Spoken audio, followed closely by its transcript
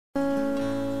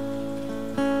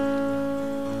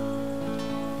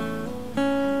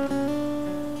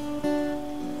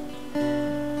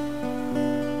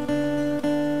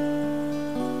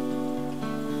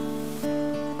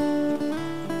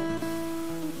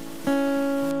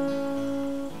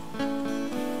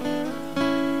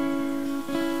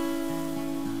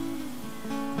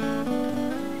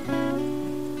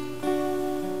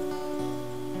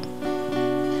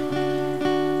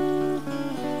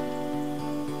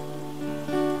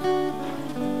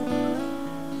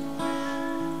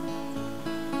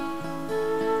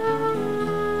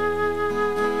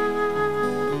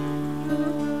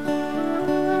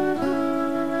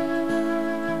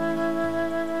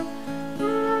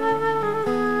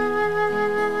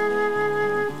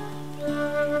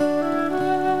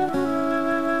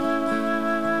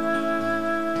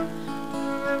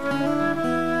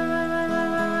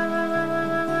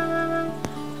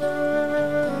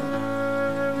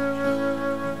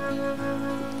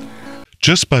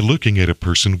Just by looking at a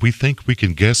person, we think we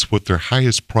can guess what their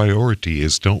highest priority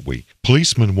is, don't we?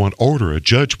 Policemen want order, a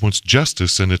judge wants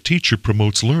justice, and a teacher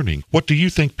promotes learning. What do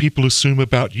you think people assume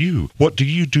about you? What do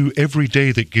you do every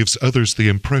day that gives others the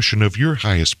impression of your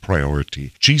highest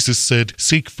priority? Jesus said,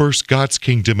 "Seek first God's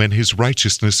kingdom and his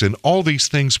righteousness, and all these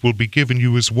things will be given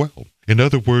you as well." In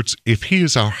other words, if he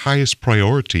is our highest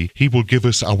priority, he will give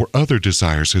us our other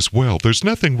desires as well. There's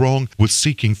nothing wrong with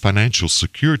seeking financial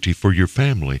security for your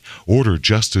family, order,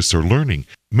 justice, or learning.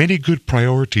 Many good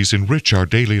priorities enrich our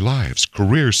daily lives,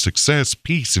 career, success,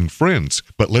 peace, and friends.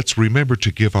 But let's remember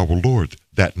to give our Lord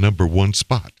that number one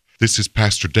spot. This is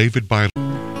Pastor David Byler.